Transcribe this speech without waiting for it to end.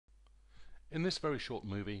In this very short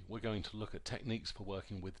movie, we're going to look at techniques for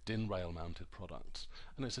working with DIN rail mounted products,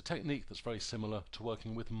 and it's a technique that's very similar to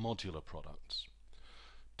working with modular products.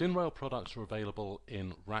 DIN rail products are available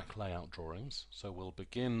in rack layout drawings, so we'll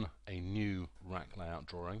begin a new rack layout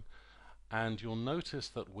drawing, and you'll notice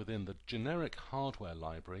that within the generic hardware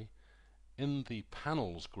library, in the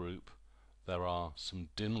panels group, there are some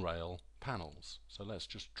DIN rail panels. So let's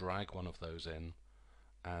just drag one of those in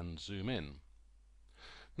and zoom in.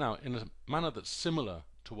 Now, in a manner that's similar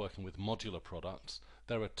to working with modular products,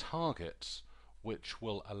 there are targets which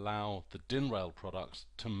will allow the DIN rail products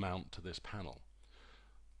to mount to this panel.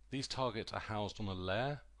 These targets are housed on a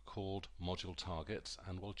layer called module targets,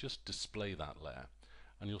 and we'll just display that layer.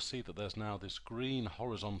 And you'll see that there's now this green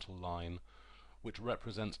horizontal line which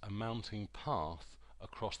represents a mounting path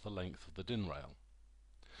across the length of the DIN rail.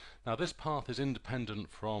 Now, this path is independent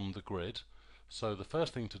from the grid, so the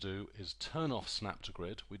first thing to do is turn off snap to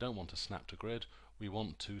grid. We don't want to snap to grid, we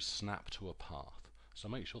want to snap to a path. So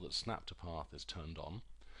make sure that snap to path is turned on.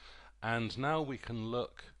 And now we can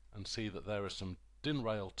look and see that there is some DIN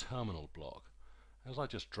rail terminal block. As I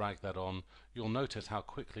just drag that on, you'll notice how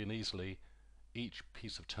quickly and easily each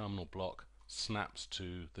piece of terminal block snaps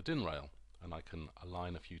to the DIN rail, and I can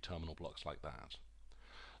align a few terminal blocks like that.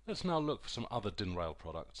 Let's now look for some other DIN rail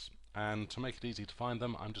products, and to make it easy to find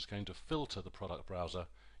them, I'm just going to filter the product browser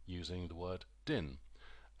using the word DIN,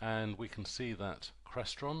 and we can see that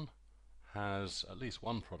Crestron has at least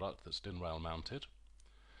one product that's DIN rail mounted,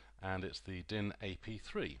 and it's the DIN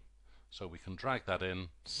AP3. So we can drag that in,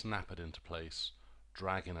 snap it into place,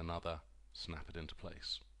 drag in another, snap it into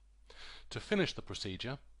place. To finish the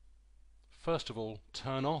procedure, first of all,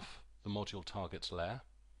 turn off the module targets layer,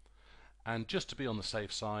 and just to be on the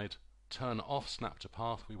safe side, turn off snap to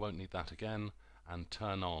path, we won't need that again, and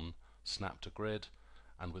turn on snap to grid.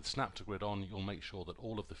 And with snap to grid on, you'll make sure that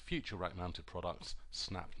all of the future rack mounted products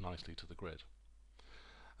snap nicely to the grid.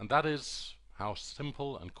 And that is how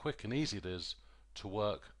simple and quick and easy it is to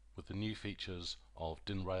work with the new features of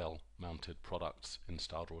DIN rail mounted products in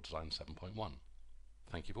Stardraw Design 7.1.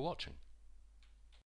 Thank you for watching.